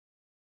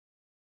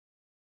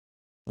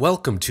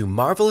Welcome to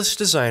Marvelous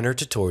Designer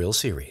Tutorial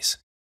Series.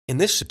 In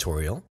this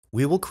tutorial,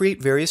 we will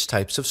create various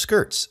types of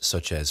skirts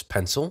such as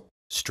pencil,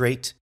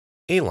 straight,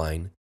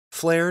 A-line,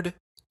 flared,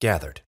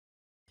 gathered.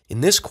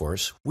 In this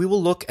course, we will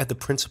look at the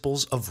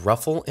principles of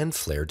ruffle and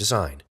flare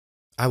design.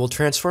 I will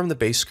transform the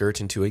base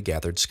skirt into a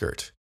gathered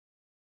skirt.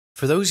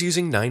 For those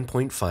using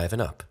 9.5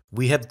 and up,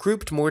 we have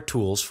grouped more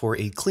tools for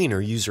a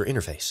cleaner user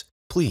interface.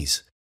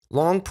 Please,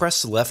 long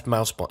press the left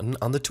mouse button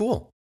on the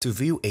tool to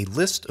view a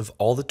list of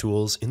all the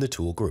tools in the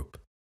tool group.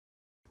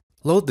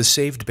 Load the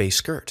saved base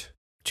skirt.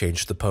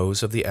 Change the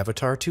pose of the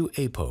avatar to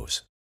A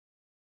pose.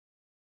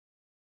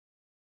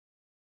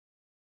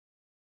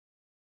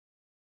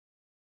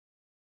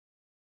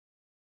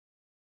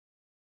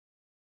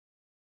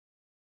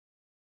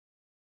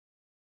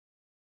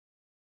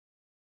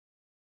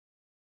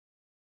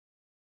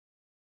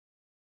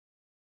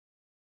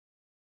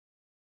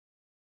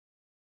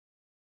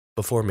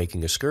 Before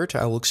making a skirt,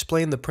 I will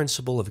explain the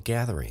principle of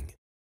gathering.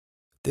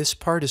 This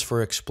part is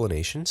for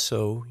explanation,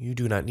 so you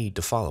do not need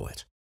to follow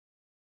it.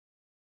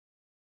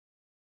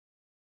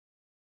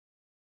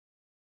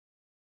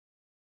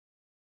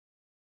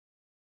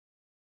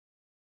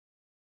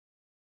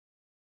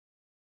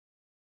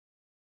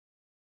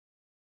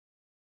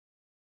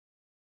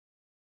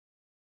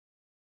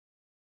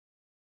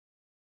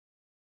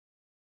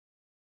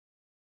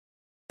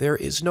 There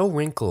is no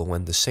wrinkle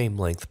when the same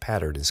length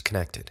pattern is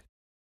connected.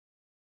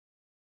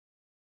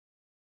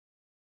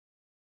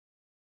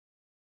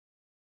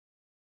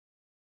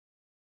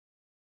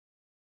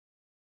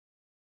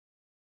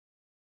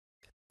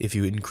 If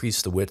you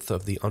increase the width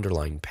of the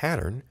underlying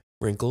pattern,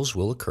 wrinkles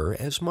will occur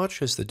as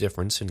much as the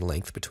difference in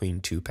length between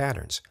two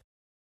patterns.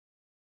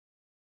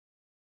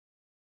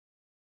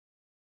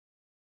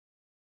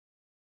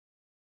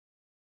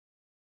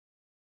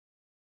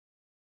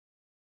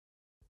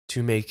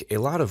 To make a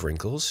lot of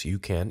wrinkles, you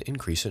can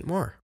increase it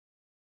more.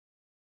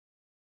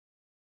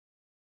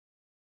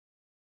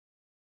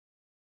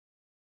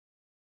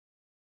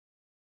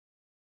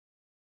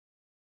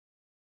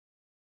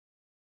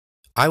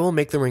 I will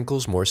make the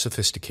wrinkles more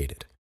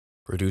sophisticated.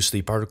 Reduce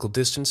the particle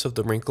distance of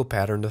the wrinkle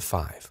pattern to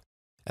 5.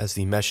 As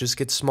the meshes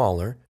get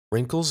smaller,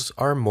 wrinkles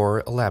are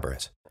more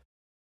elaborate.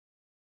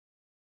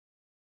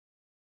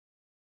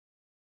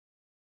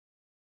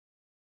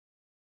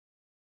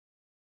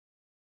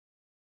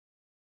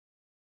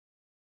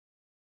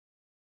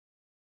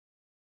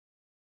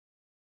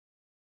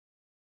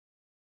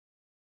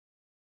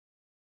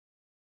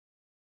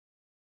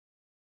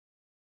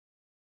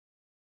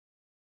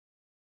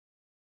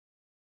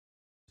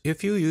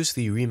 If you use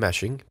the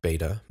remeshing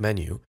beta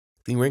menu,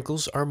 the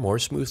wrinkles are more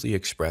smoothly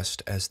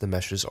expressed as the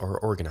meshes are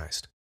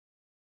organized.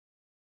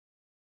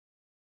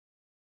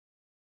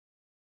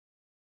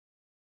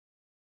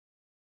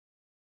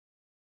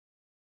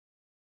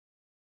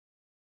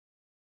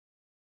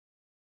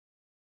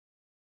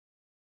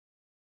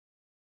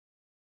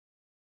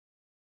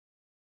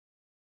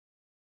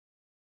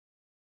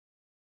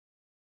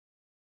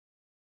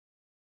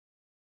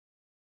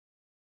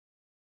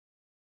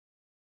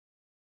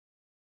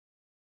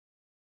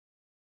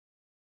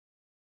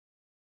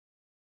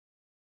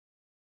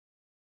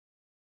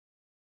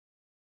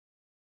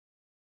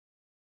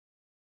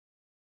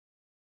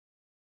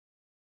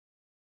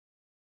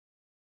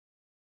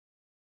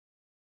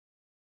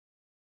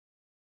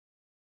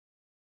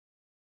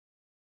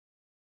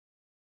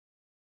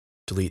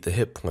 Delete the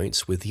hip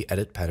points with the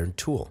Edit Pattern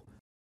tool.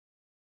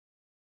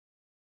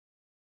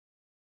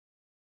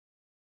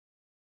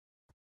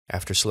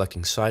 After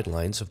selecting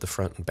sidelines of the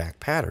front and back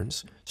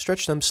patterns,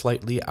 stretch them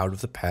slightly out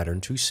of the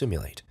pattern to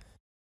simulate.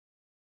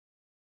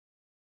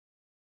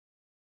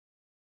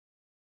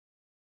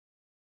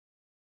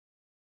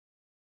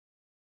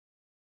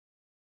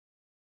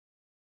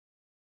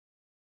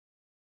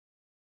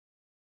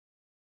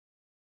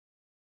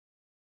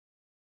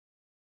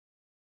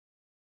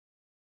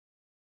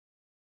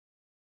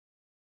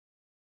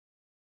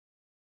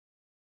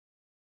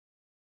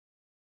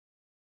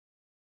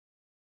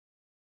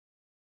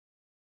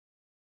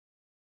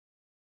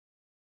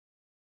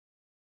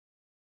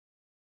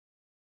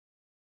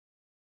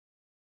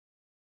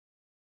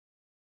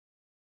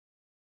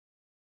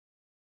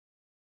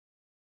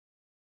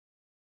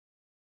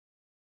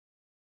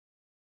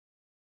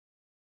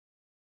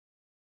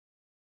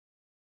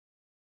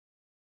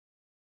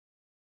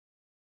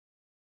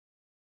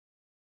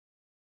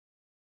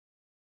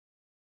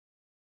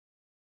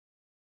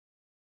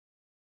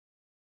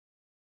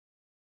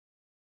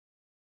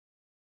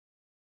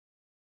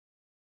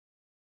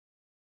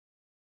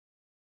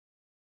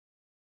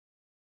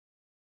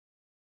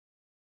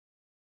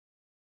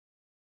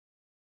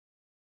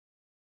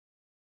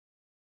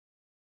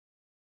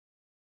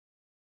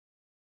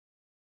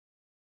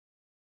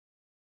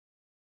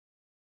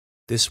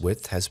 This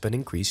width has been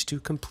increased to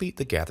complete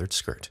the gathered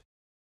skirt.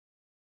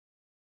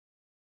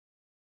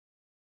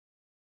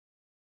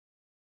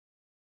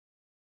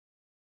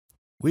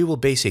 We will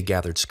base a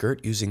gathered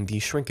skirt using the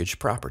shrinkage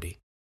property.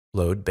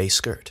 Load base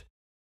skirt.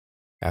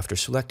 After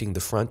selecting the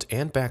front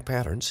and back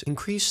patterns,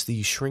 increase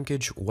the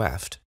shrinkage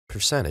weft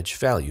percentage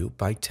value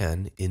by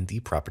 10 in the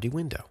property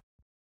window.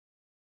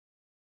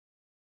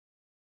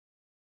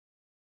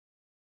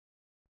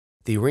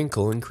 The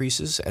wrinkle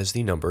increases as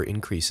the number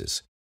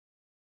increases.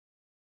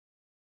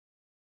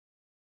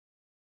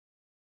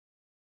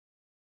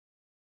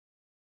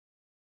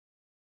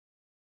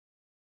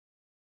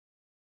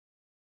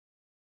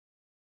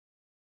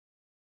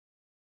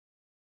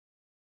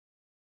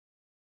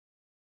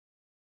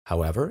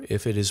 However,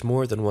 if it is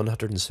more than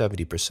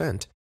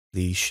 170%,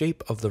 the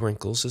shape of the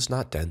wrinkles is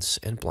not dense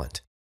and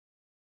blunt.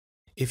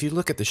 If you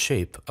look at the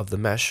shape of the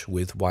mesh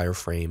with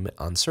wireframe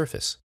on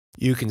surface,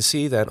 you can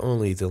see that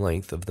only the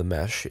length of the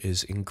mesh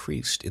is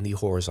increased in the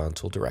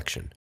horizontal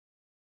direction.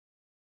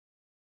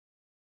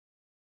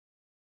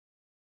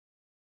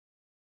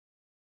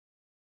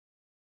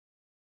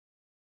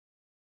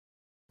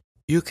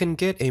 You can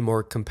get a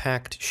more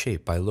compact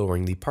shape by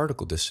lowering the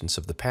particle distance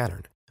of the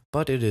pattern,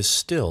 but it is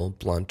still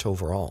blunt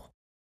overall.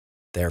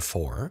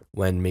 Therefore,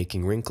 when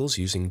making wrinkles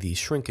using the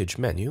shrinkage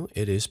menu,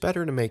 it is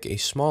better to make a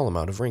small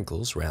amount of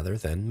wrinkles rather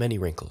than many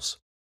wrinkles.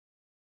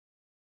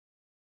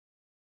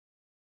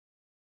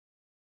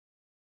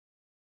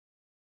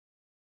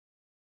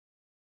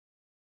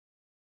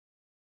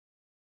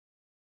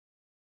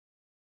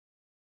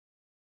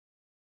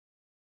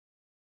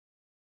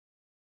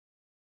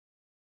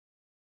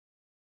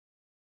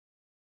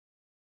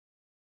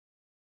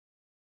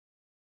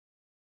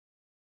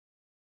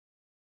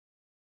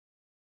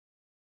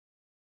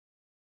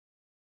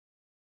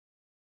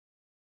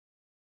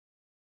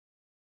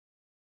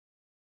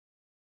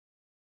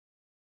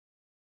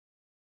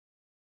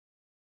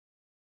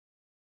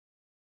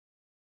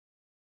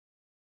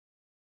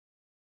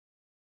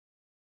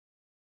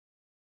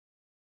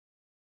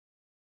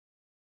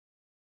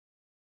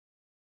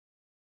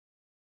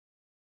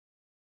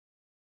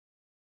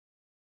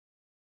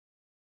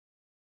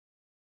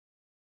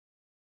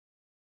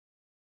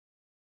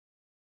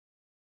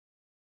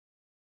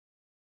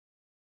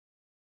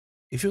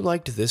 If you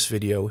liked this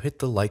video, hit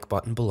the like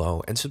button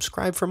below and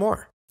subscribe for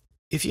more.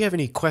 If you have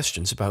any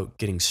questions about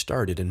getting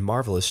started in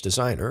Marvelous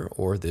Designer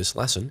or this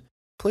lesson,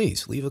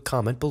 please leave a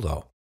comment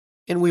below,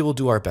 and we will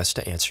do our best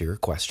to answer your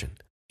question.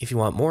 If you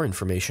want more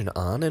information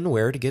on and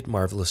where to get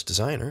Marvelous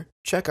Designer,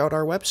 check out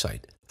our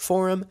website,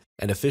 forum,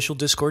 and official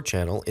Discord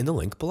channel in the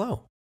link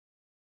below.